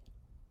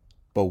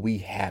 But we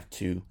have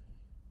to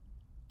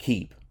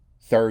keep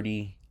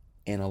 30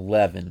 and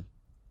 11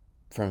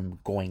 from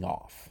going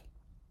off.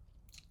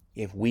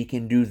 If we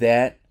can do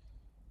that,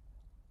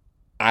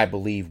 I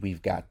believe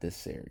we've got this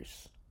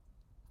series.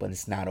 But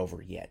it's not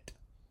over yet.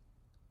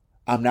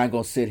 I'm not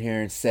going to sit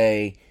here and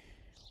say,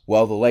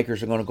 well, the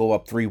Lakers are going to go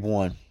up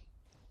 3-1.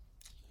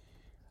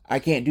 I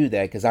can't do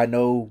that because I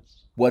know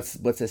what's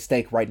at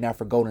stake right now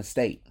for Golden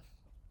State.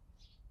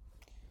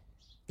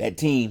 That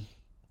team,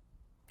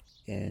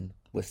 and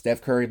with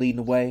Steph Curry leading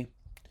the way,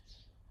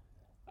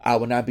 I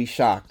would not be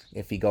shocked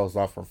if he goes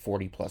off for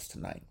 40 plus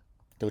tonight.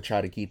 They'll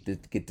try to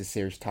get the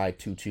series tied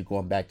 2-2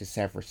 going back to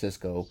San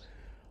Francisco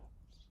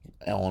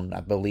on, I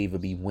believe it'll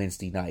be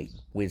Wednesday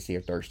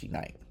or Thursday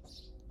night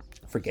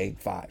for Game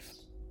 5.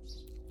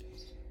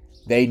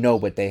 They know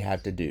what they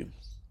have to do.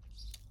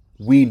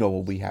 We know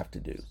what we have to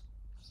do.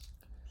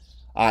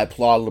 I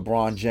applaud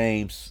LeBron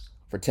James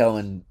for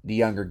telling the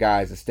younger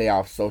guys to stay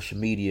off social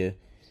media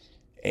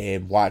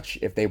and watch,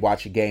 if they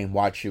watch a game,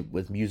 watch it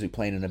with music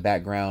playing in the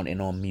background and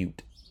on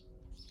mute.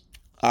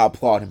 I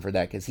applaud him for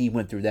that because he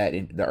went through that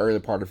in the early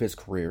part of his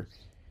career.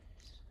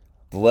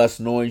 The less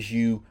noise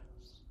you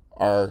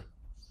are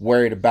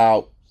worried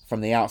about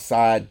from the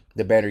outside,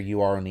 the better you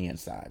are on the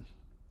inside.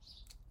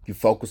 You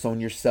focus on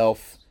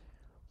yourself,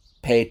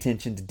 pay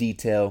attention to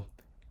detail,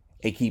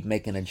 and keep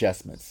making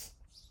adjustments.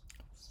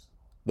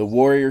 The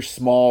Warriors'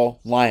 small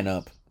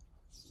lineup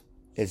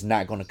is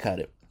not going to cut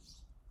it.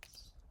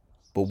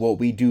 But what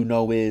we do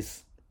know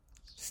is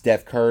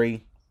Steph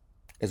Curry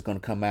is going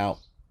to come out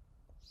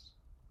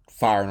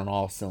firing on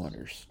all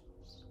cylinders.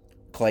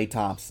 Klay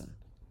Thompson.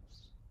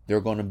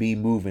 They're going to be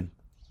moving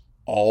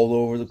all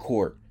over the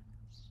court.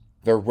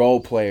 Their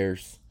role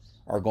players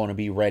are going to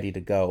be ready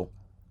to go.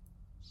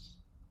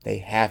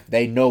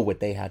 They know what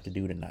they have to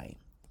do tonight.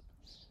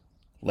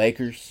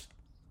 Lakers,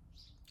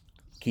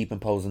 keep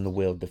imposing the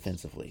will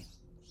defensively.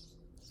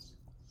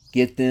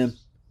 Get them,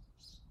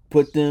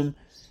 put them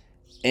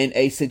in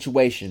a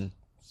situation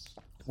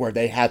where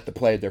they have to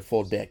play their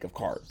full deck of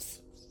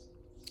cards.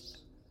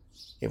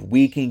 If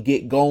we can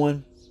get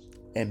going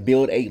and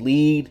build a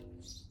lead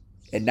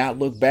and not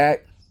look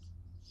back,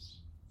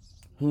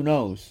 Who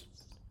knows?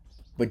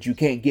 But you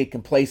can't get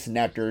complacent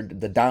after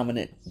the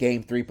dominant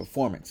Game 3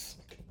 performance.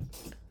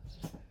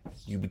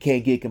 You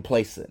can't get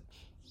complacent.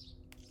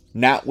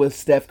 Not with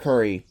Steph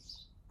Curry,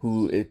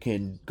 who it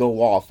can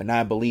go off, and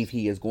I believe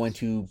he is going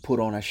to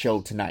put on a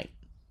show tonight.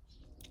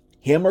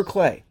 Him or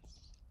Clay.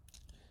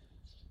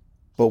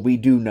 But we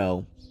do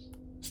know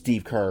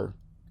Steve Kerr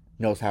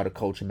knows how to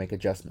coach and make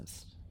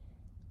adjustments.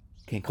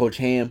 Can Coach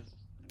Ham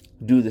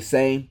do the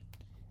same?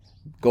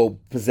 Go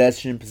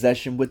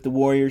possession with the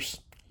Warriors?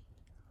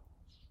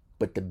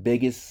 But the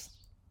biggest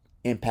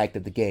impact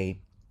of the game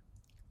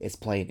is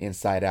playing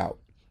inside out.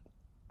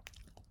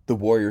 The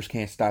Warriors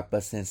can't stop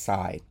us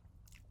inside.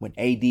 When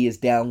AD is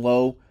down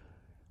low,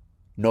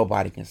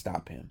 nobody can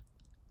stop him.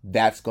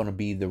 That's going to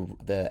be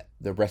the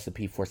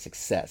recipe for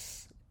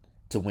success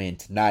to win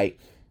tonight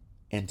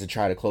and to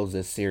try to close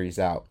this series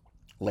out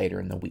later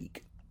in the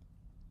week.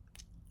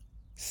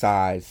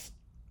 Size,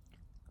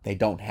 they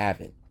don't have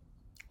it.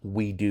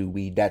 We do.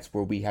 That's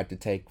where we have to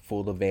take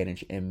full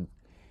advantage and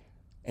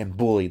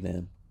bully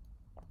them.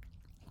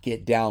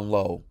 Get down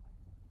low.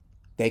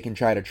 They can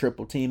try to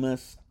triple team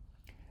us,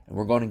 and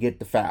we're going to get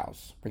the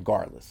fouls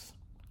regardless.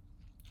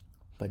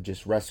 But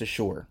just rest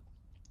assured,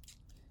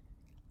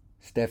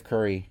 Steph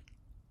Curry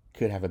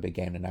could have a big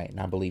game tonight, and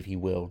I believe he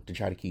will, to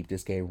try to keep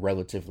this game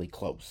relatively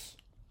close.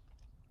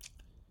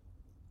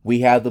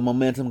 We have the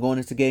momentum going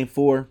into Game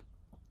 4,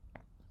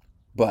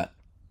 but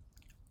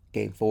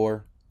Game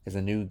 4 is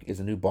a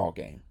new ball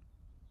game.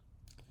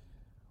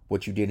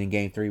 What you did in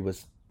Game 3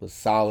 was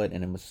solid,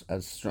 and it was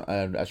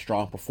a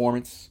strong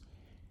performance.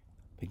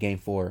 But Game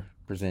 4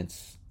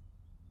 presents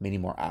many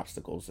more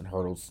obstacles and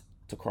hurdles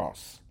to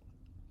cross.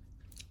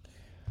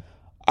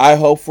 I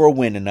hope for a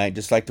win tonight,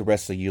 just like the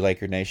rest of you,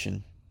 Laker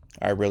Nation.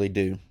 I really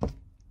do.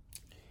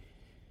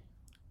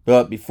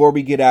 But before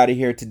we get out of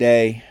here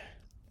today,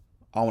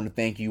 I want to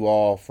thank you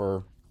all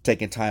for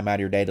taking time out of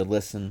your day to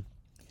listen.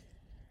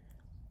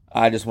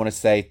 I just want to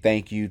say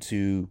thank you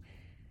to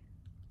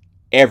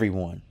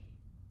everyone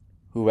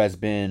who has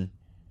been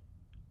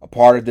a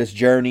part of this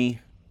journey.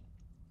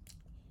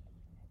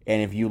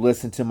 And if you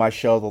listen to my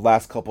show the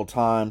last couple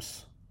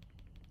times,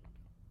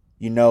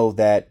 you know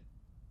that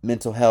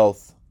Mental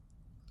Health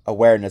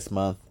Awareness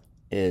Month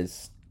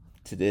is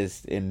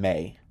in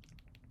May.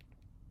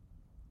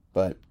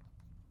 But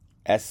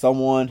as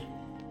someone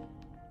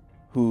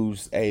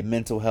who's a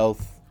mental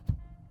health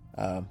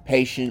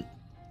patient,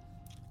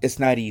 it's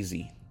not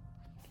easy.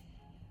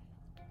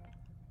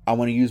 I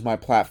want to use my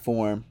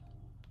platform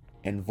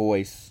and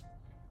voice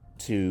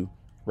to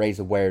raise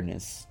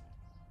awareness.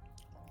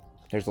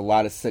 There's a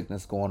lot of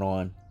sickness going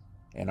on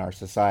in our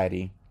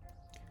society,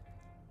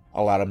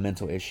 a lot of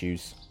mental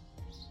issues.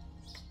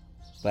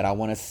 But I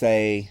want to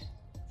say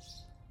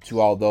to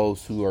all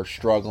those who are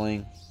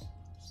struggling,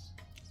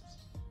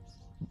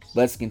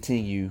 let's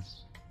continue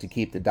to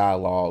keep the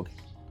dialogue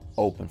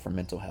open for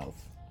mental health.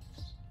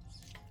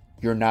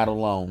 You're not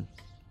alone.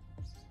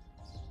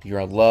 You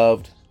are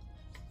loved,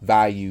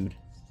 valued,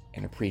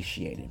 and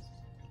appreciated.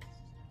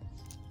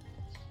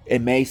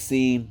 It may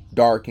seem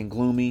dark and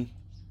gloomy,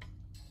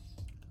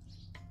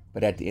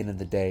 but at the end of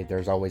the day,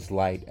 there's always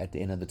light at the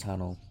end of the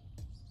tunnel.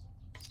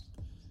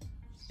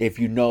 If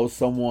you know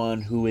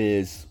someone who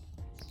is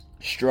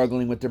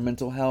struggling with their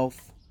mental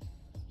health,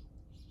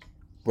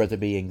 whether it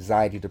be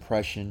anxiety,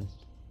 depression,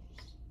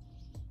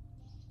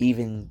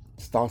 even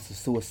thoughts of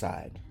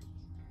suicide,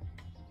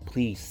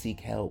 please seek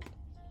help.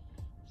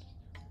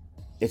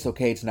 It's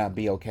okay to not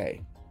be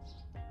okay.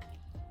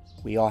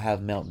 We all have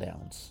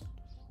meltdowns.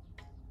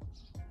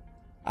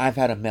 I've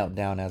had a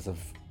meltdown as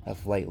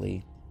of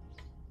lately,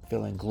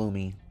 feeling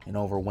gloomy and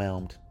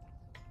overwhelmed.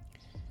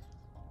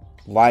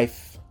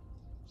 Life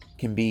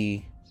can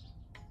be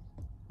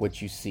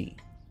what you see.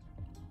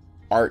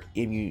 Art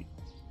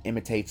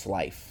imitates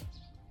life.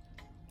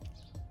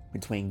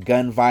 Between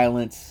gun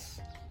violence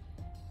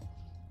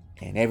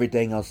and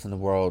everything else in the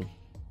world,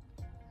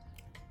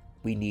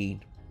 we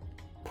need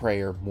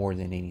prayer more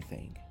than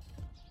anything.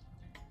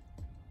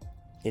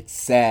 It's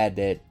sad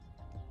that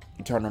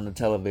you turn on the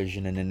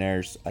television and then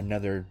there's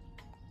another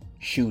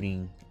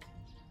shooting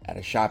at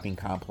a shopping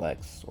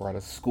complex or at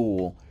a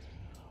school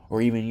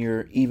or even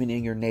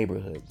in your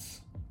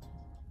neighborhoods.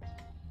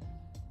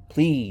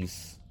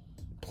 Please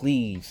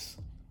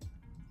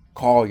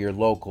call your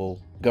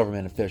local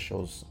government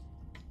officials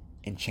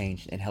and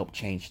help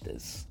change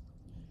this.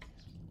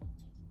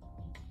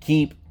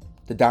 Keep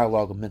the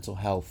dialogue of mental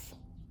health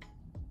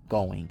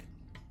going.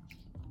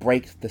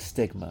 Break the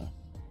stigma.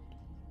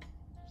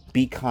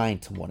 Be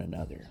kind to one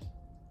another.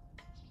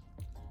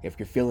 If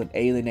you're feeling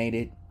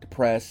alienated,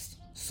 depressed,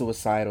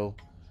 suicidal,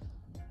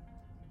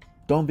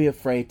 don't be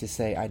afraid to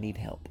say, I need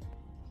help.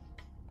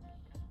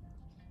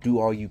 Do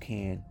all you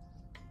can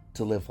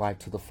to live life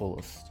to the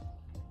fullest.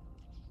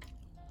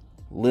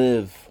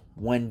 Live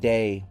one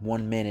day,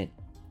 1 minute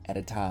at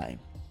a time.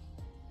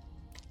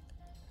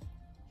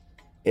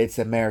 It's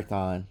a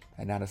marathon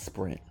and not a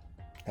sprint,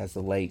 as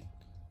the late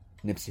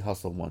Nipsey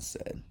Hussle once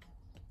said.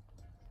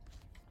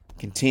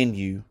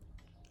 Continue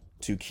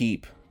to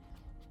keep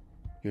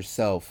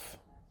yourself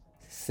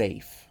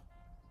safe.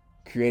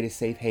 Create a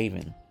safe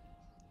haven.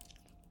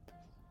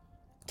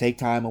 Take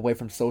time away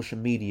from social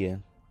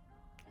media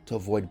to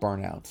avoid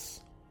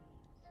burnouts.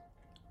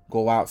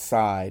 Go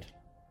outside,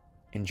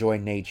 enjoy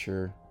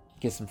nature,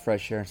 get some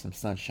fresh air and some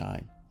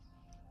sunshine.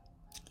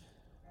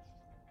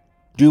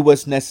 Do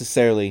what's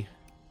necessary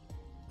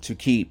to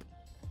keep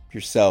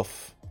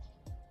yourself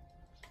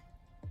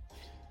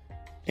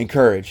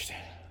encouraged.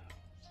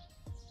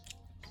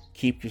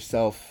 Keep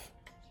yourself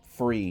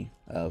free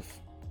of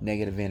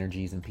negative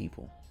energies and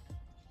people.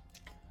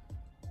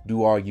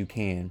 Do all you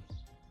can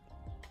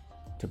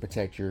to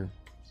protect your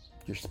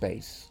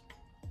space.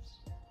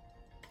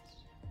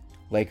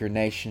 Laker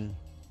Nation,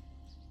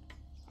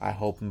 I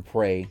hope and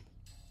pray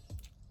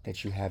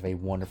that you have a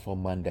wonderful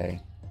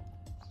Monday.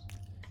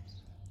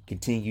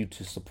 Continue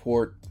to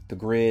support the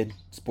Grid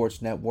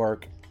Sports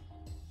Network.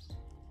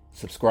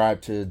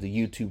 Subscribe to the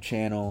YouTube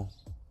channel.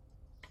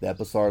 The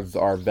episodes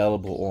are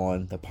available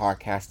on the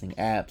podcasting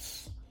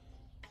apps.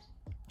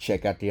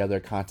 Check out the other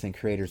content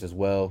creators as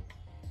well.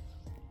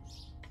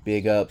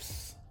 Big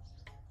ups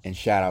and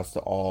shout outs to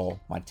all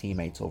my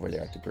teammates over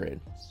there at the Grid.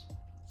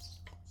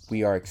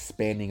 We are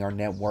expanding our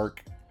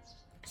network,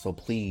 so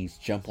please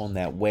jump on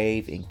that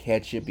wave and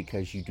catch it,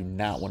 because you do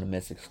not want to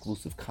miss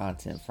exclusive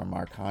content from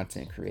our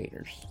content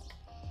creators.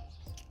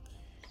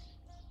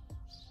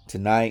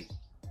 Tonight,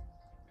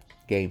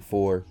 Game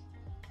 4,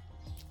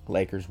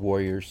 Lakers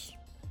Warriors.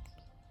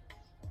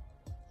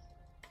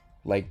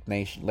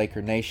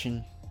 Laker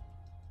Nation,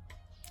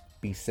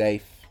 be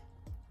safe.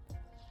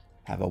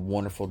 Have a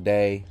wonderful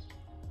day.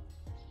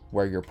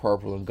 Wear your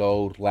purple and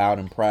gold loud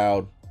and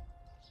proud.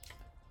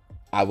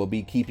 I will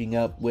be keeping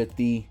up with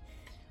the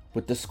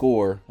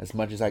score as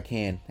much as I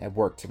can at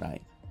work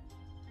tonight.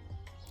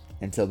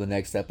 Until the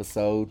next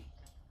episode,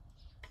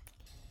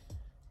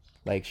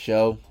 Lake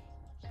Show,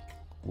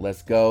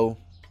 let's go.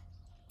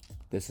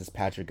 This is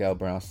Patrick L.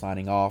 Brown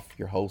signing off,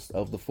 your host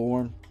of The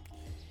Forum.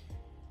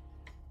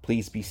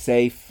 Please be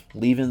safe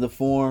leaving the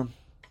Forum.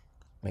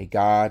 May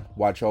God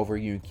watch over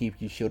you and keep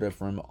you shielded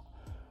from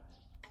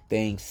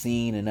things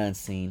seen and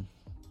unseen.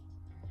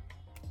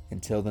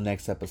 Until the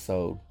next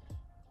episode,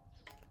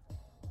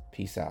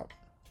 peace out.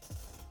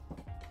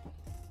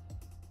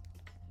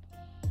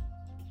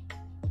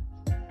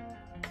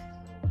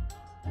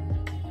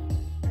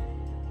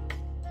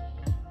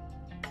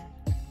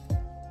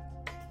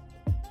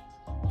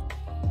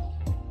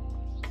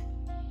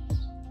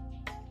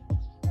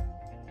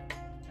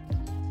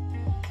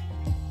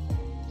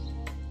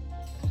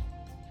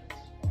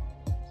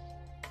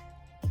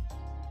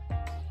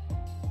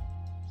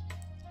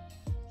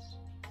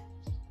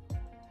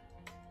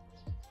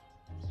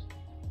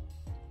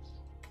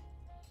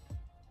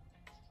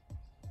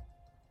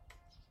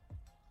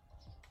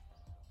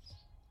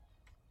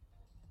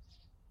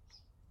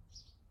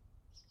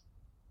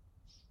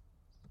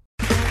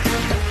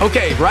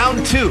 Okay,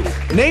 round 2.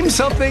 Name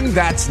something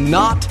that's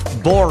not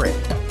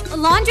boring. A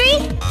laundry?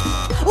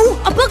 Ooh,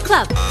 a book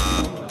club.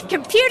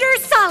 Computer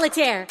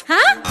solitaire,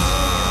 huh?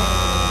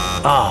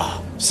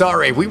 Ah, oh,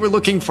 sorry, we were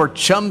looking for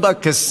Chumba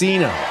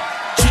Casino.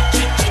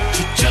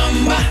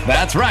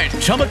 That's right,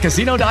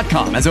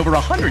 ChumbaCasino.com has over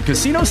 100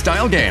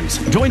 casino-style games.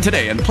 Join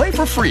today and play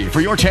for free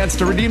for your chance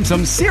to redeem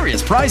some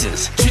serious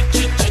prizes.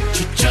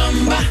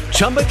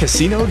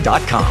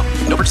 ChumbaCasino.com.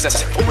 No purchase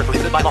necessary. Void where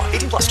prohibited by law.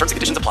 18+ terms and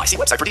conditions apply. See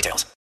website for details.